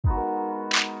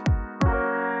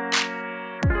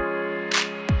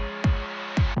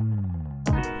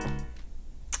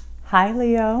Hi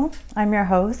Leo, I'm your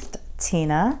host,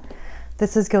 Tina.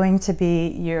 This is going to be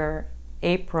your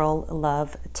April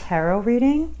love tarot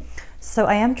reading. So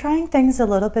I am trying things a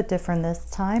little bit different this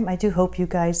time. I do hope you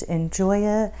guys enjoy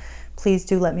it. Please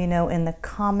do let me know in the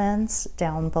comments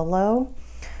down below.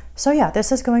 So yeah,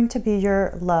 this is going to be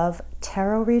your love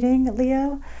tarot reading,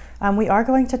 Leo. We are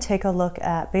going to take a look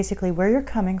at basically where you're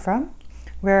coming from,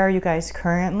 where are you guys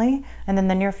currently, and then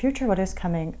the near future, what is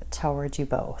coming towards you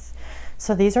both.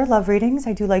 So these are love readings.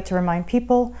 I do like to remind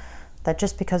people that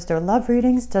just because they're love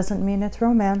readings doesn't mean it's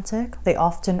romantic. They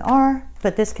often are,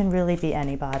 but this can really be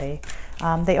anybody.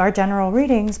 They are general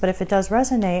readings, but if it does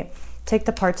resonate, take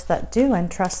the parts that do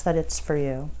and trust that it's for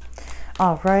you.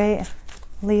 All right,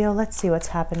 Leo, let's see what's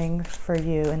happening for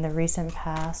you in the recent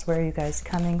past. Where are you guys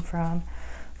coming from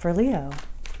for Leo?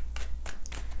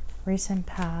 Recent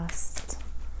past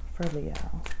for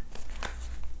Leo.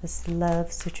 This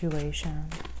love situation.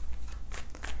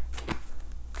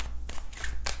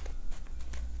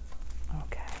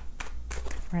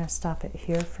 We're going to stop it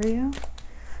here for you.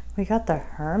 We got the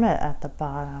Hermit at the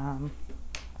bottom.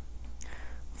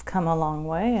 We've come a long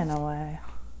way in a way.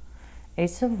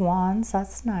 Ace of Wands,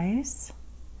 that's nice.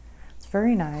 It's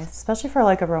very nice, especially for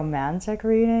like a romantic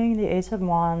reading. The Ace of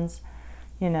Wands,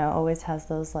 you know, always has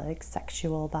those like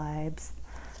sexual vibes.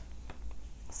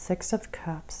 Six of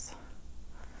Cups.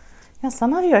 Yeah,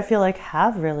 some of you I feel like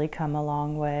have really come a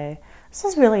long way. This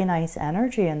is really nice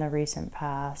energy in the recent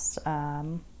past.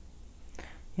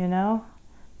 You know,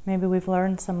 maybe we've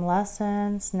learned some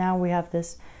lessons. Now we have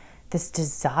this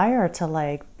desire to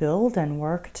like build and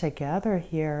work together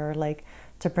here, like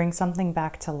to bring something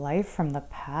back to life from the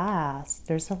past.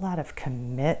 There's a lot of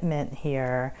commitment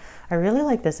here. I really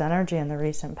like this energy in the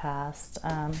recent past.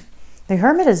 The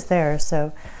Hermit is there,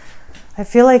 so I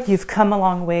feel like you've come a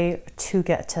long way to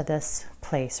get to this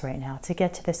place right now, to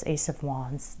get to this Ace of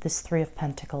Wands, this Three of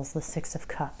Pentacles, the Six of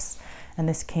Cups, and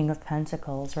this King of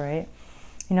Pentacles, right?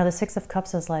 You know, the Six of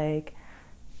Cups is like,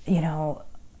 you know,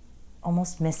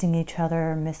 almost missing each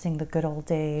other, missing the good old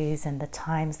days and the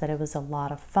times that it was a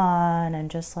lot of fun,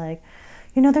 and just like,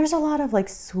 you know, there's a lot of like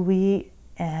sweet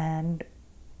and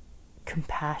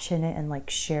compassionate and like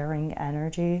sharing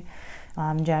energy,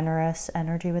 generous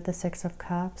energy with the Six of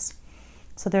Cups.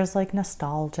 So there's like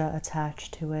nostalgia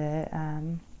attached to it,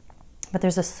 but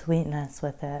there's a sweetness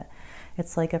with it.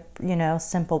 It's like a, you know,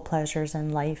 simple pleasures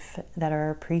in life that are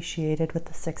appreciated with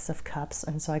the Six of Cups.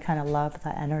 And so I kind of love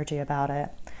that energy about it.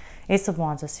 Ace of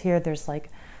Wands is here. There's like,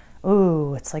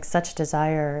 ooh, it's like such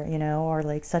desire, you know, or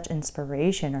like such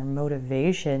inspiration or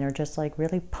motivation, or just like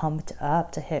really pumped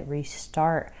up to hit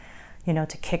restart, you know,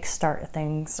 to kickstart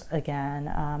things again,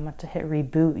 to hit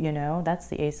reboot, you know. That's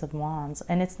the Ace of Wands.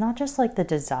 And it's not just like the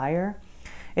desire,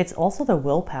 it's also the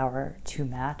willpower to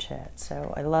match it.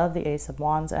 So I love the Ace of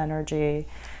Wands energy,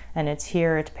 and it's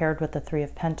here, it's paired with the Three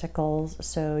of Pentacles.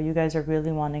 So you guys are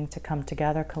really wanting to come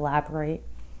together, collaborate,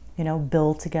 you know,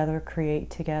 build together, create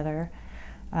together.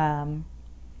 And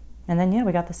then, yeah,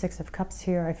 we got the Six of Cups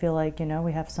here. I feel like, you know,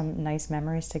 we have some nice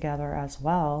memories together as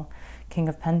well. King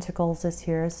of Pentacles is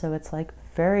here. So it's like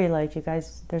very like, you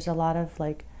guys, there's a lot of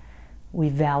like, we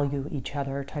value each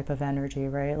other type of energy,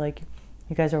 right? Like,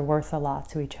 you guys are worth a lot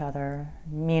to each other,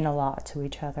 mean a lot to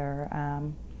each other,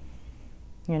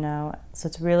 you know, so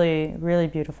it's really, really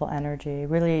beautiful energy.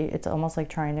 Really, it's almost like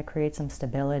trying to create some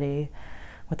stability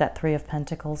with that Three of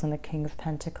Pentacles and the King of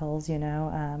Pentacles, you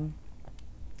know.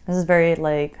 This is very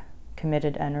like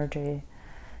committed energy,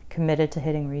 committed to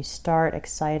hitting restart,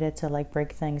 excited to like bring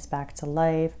things back to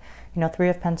life. You know, Three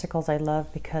of Pentacles I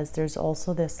love because there's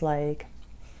also this like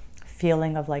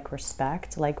feeling of like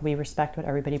respect, like we respect what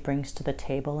everybody brings to the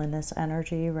table in this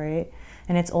energy, right?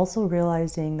 And it's also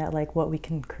realizing that like what we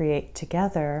can create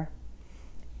together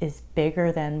is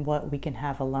bigger than what we can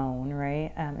have alone,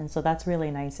 right? And so that's really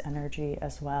nice energy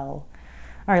as well.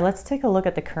 All right, let's take a look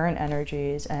at the current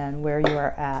energies and where you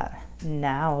are at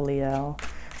now, Leo.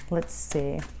 Let's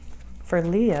see. For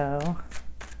Leo,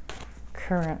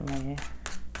 currently.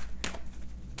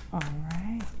 All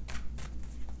right.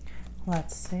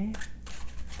 Let's see.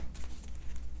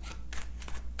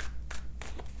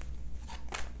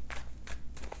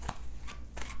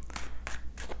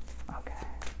 Okay,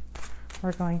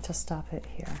 we're going to stop it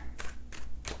here.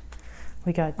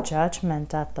 We got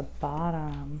Judgment at the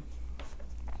bottom.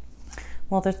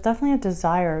 Well, there's definitely a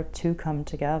desire to come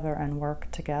together and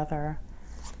work together.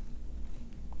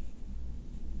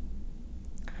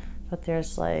 But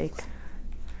there's like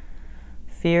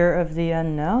fear of the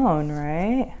unknown,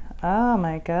 right? Oh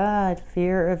my God,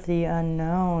 fear of the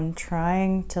unknown,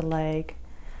 trying to like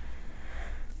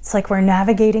It's like we're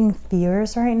navigating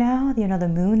fears right now. You know, the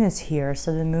moon is here.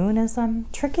 So the moon is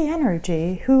tricky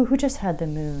energy. Who just had the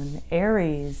moon?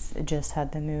 Aries just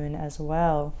had the moon as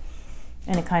well.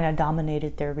 And it kind of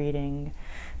dominated their reading.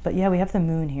 But yeah, we have the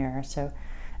moon here. So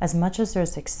as much as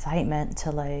there's excitement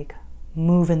to like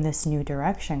move in this new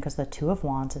direction, because the Two of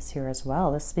Wands is here as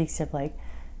well. This speaks of like,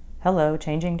 hello,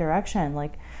 changing direction.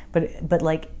 Like, but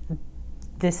like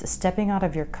this stepping out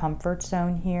of your comfort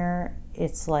zone here,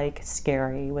 it's like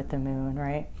scary with the moon,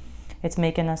 right? It's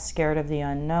making us scared of the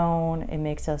unknown. It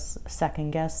makes us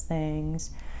second guess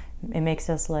things. It makes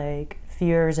us like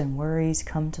fears and worries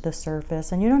come to the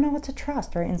surface and you don't know what to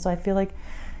trust, right? And so I feel like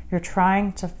you're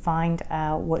trying to find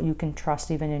out what you can trust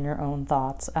even in your own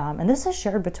thoughts. And this is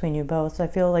shared between you both. So I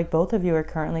feel like both of you are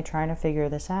currently trying to figure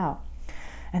this out.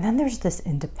 And then there's this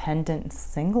independent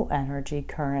single energy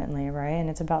currently, right? And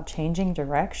it's about changing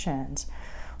directions.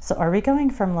 So are we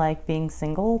going from like being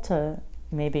single to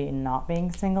maybe not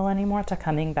being single anymore to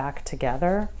coming back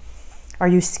together? Are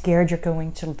you scared you're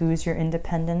going to lose your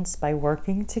independence by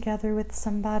working together with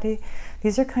somebody?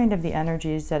 These are kind of the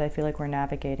energies that I feel like we're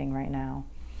navigating right now.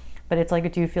 But it's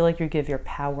like, do you feel like you give your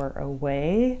power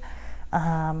away?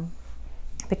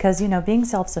 Because, you know, being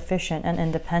self-sufficient and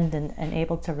independent and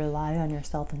able to rely on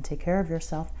yourself and take care of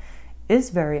yourself is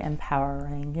very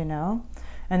empowering, you know?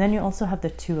 And then you also have the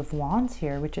Two of Wands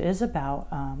here, which is about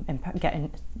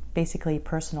getting basically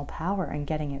personal power and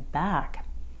getting it back.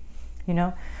 You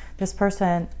know, this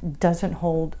person doesn't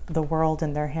hold the world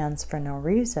in their hands for no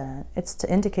reason. It's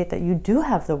to indicate that you do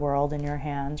have the world in your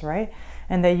hands, right?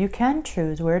 And that you can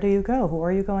choose, where do you go? Who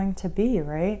are you going to be,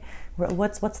 right?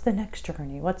 What's the next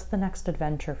journey? What's the next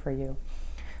adventure for you?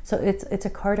 So it's a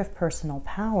card of personal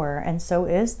power, and so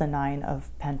is the Nine of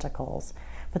Pentacles.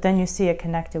 But then you see it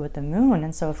connected with the moon,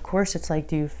 and so of course it's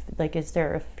like, is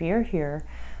there a fear here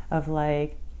of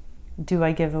like, do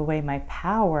I give away my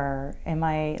power? Am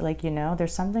I like, you know,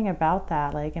 there's something about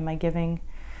that. Like, am I giving,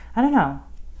 I don't know.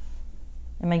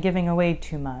 Am I giving away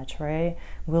too much, right?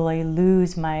 Will I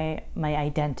lose my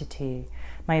identity,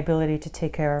 my ability to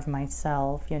take care of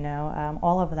myself, you know,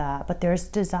 all of that. But there's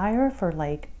desire for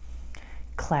like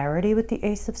clarity with the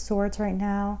Ace of Swords right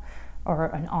now, or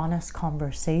an honest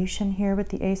conversation here with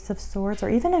the Ace of Swords, or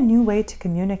even a new way to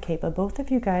communicate. But both of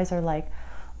you guys are like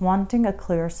wanting a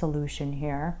clear solution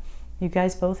here. You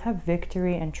guys both have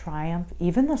victory and triumph.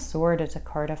 Even the sword is a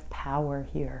card of power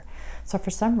here. So for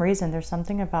some reason, there's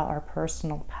something about our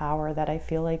personal power that I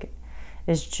feel like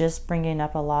is just bringing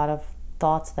up a lot of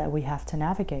thoughts that we have to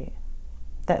navigate.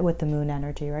 That with the moon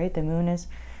energy, right? The moon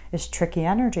is tricky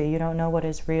energy. You don't know what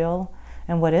is real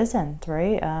and what isn't,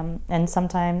 right? And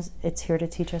sometimes it's here to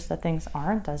teach us that things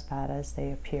aren't as bad as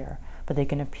they appear, but they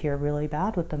can appear really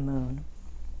bad with the moon.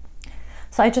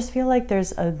 So I just feel like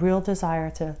there's a real desire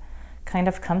to kind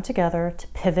of come together, to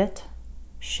pivot,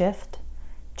 shift,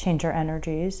 change our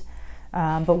energies.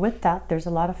 But with that, there's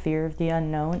a lot of fear of the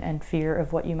unknown and fear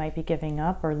of what you might be giving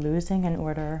up or losing in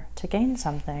order to gain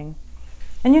something.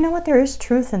 And you know what? There is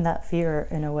truth in that fear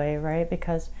in a way, right?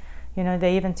 Because, you know,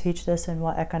 they even teach this in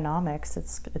what economics,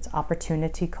 it's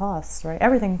opportunity costs, right?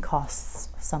 Everything costs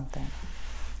something.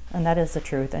 And that is the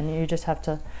truth. And you just have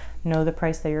to know the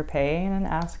price that you're paying and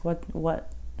ask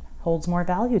what holds more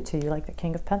value to you, like the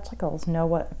King of Pentacles. Know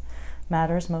what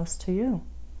matters most to you.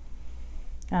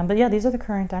 But yeah, these are the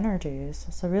current energies.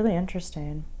 So really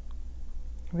interesting.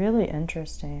 Really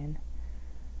interesting.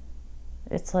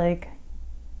 It's like,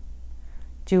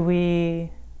 do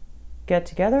we get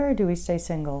together or do we stay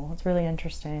single? It's really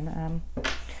interesting.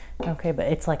 Okay, but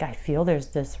it's like I feel there's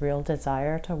this real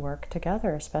desire to work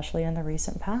together, especially in the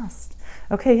recent past.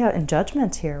 Okay, yeah, and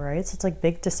Judgment here, right? So it's like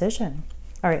big decision.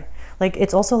 All right, like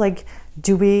it's also like,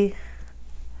 do we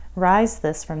rise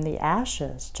this from the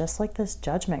ashes, just like this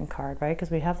Judgment card, right? Because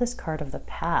we have this card of the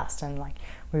past, and like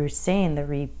we were saying, the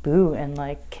reboot and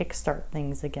like kickstart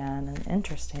things again. And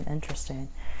interesting,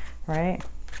 right?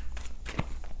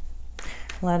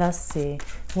 Let us see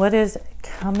what is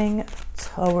coming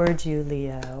towards you,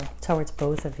 Leo, towards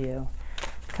both of you,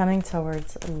 coming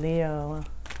towards Leo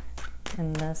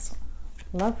in this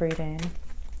love reading.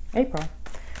 April,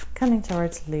 coming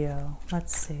towards Leo.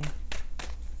 Let's see.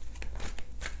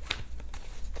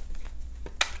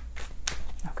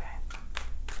 Okay,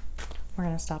 we're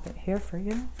gonna stop it here for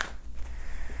you.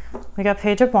 We got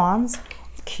Page of Wands.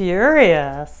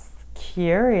 Curious.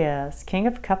 King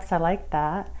of Cups, I like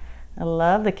that. I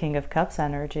love the King of Cups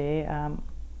energy.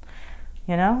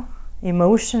 You know,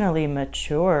 emotionally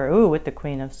mature. Ooh, with the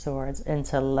Queen of Swords.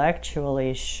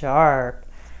 Intellectually sharp.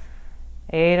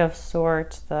 Eight of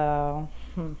Swords, though.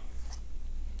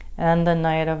 And the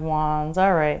Knight of Wands.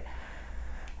 All right.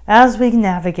 As we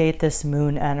navigate this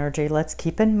moon energy, let's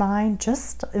keep in mind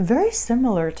just very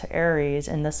similar to Aries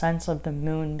in the sense of the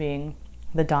moon being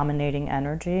the dominating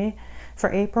energy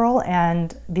for April.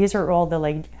 And these are all the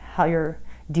like how you're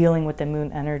dealing with the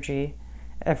moon energy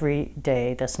every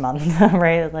day this month,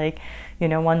 right? Like, you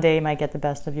know, one day you might get the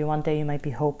best of you, one day you might be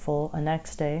hopeful, the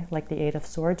next day, like the Eight of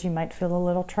Swords, you might feel a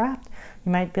little trapped.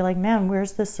 You might be like, man,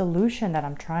 where's the solution that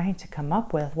I'm trying to come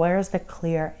up with? Where's the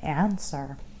clear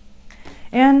answer?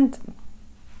 And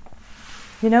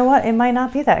you know what? It might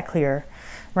not be that clear,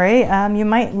 right? You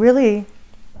might really,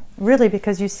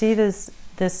 because you see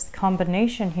this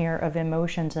combination here of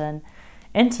emotions and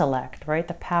intellect, right?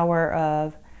 The power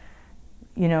of,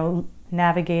 you know,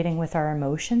 navigating with our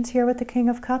emotions here with the King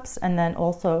of Cups, and then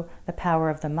also the power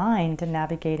of the mind and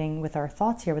navigating with our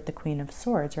thoughts here with the Queen of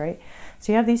Swords, right?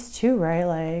 So you have these two, right?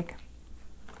 Like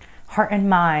heart and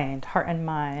mind,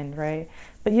 right?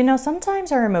 But you know,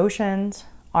 sometimes our emotions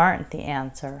aren't the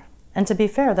answer. And to be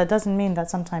fair, that doesn't mean that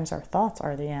sometimes our thoughts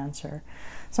are the answer.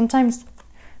 Sometimes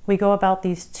we go about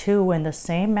these two in the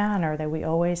same manner that we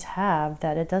always have,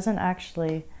 that it doesn't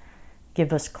actually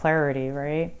give us clarity,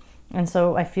 right? And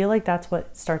so I feel like that's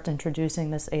what starts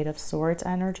introducing this Eight of Swords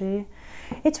energy.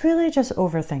 It's really just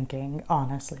overthinking,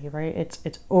 honestly, right? It's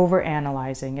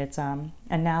overanalyzing. It's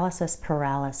analysis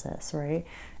paralysis, right?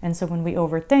 And so when we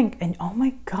overthink, and oh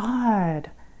my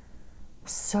God,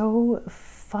 so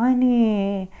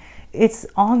funny. It's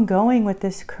ongoing with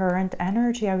this current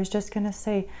energy. I was just going to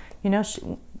say, you know,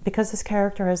 because this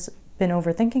character has been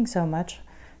overthinking so much,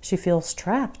 she feels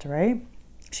trapped, right?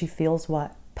 She feels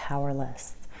what?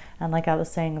 Powerless. And like I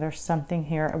was saying, there's something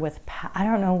here with, I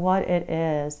don't know what it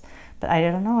is, but I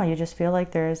don't know. You just feel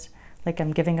like there's, like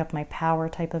I'm giving up my power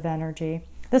type of energy.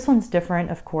 This one's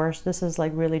different, of course. This is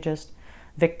like really just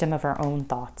victim of our own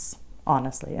thoughts,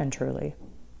 honestly and truly.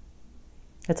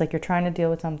 It's like you're trying to deal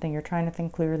with something, you're trying to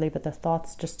think clearly, but the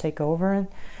thoughts just take over, and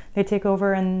they take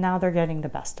over, and now they're getting the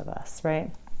best of us,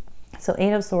 right? So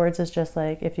Eight of Swords is just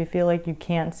like, if you feel like you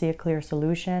can't see a clear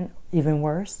solution, even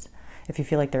worse. If you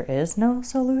feel like there is no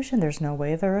solution, there's no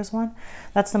way there is one,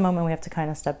 that's the moment we have to kind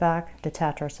of step back,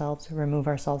 detach ourselves, remove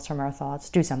ourselves from our thoughts,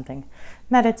 do something.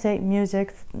 Meditate,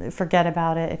 music, forget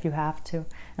about it if you have to,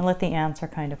 and let the answer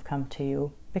kind of come to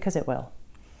you, because it will.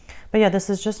 But yeah, this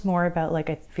is just more about, like,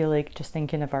 I feel like just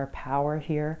thinking of our power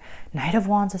here. Knight of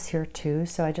Wands is here too,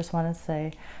 so I just want to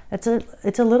say it's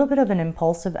a little bit of an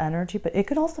impulsive energy, but it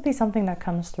could also be something that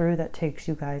comes through that takes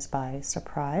you guys by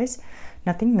surprise.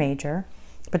 Nothing major,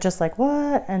 but just like,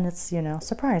 what? And it's, you know,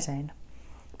 surprising.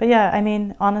 But yeah, I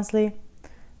mean, honestly,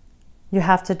 you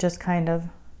have to just kind of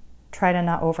try to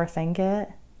not overthink it.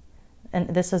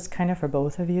 And this is kind of for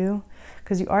both of you,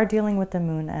 because you are dealing with the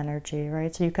moon energy,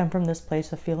 right? So you come from this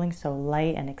place of feeling so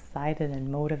light and excited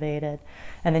and motivated,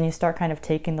 and then you start kind of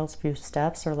taking those few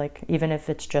steps, or like even if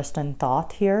it's just in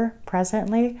thought here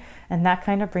presently, and that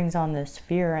kind of brings on this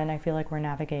fear, and I feel like we're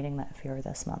navigating that fear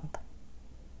this month.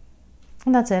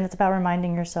 And that's it. It's about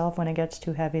reminding yourself when it gets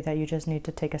too heavy that you just need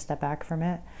to take a step back from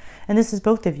it. And this is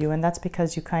both of you, and that's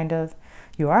because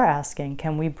you are asking,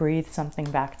 can we breathe something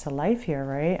back to life here,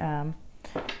 right?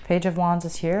 Page of Wands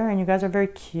is here, and you guys are very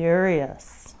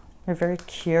curious. You're very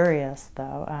curious,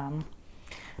 though.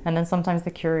 And then sometimes the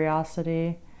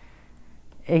curiosity,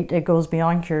 it goes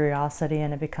beyond curiosity,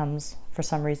 and it becomes, for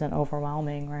some reason,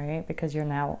 overwhelming, right? Because you're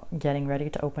now getting ready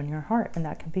to open your heart, and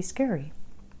that can be scary.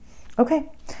 Okay,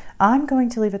 I'm going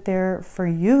to leave it there for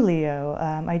you, Leo.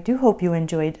 I do hope you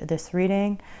enjoyed this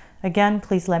reading. Again,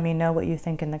 please let me know what you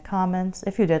think in the comments.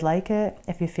 If you did like it,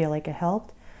 if you feel like it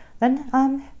helped,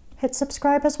 then hit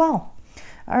subscribe as well.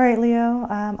 All right, Leo,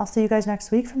 I'll see you guys next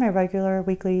week for my regular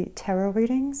weekly tarot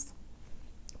readings.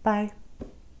 Bye.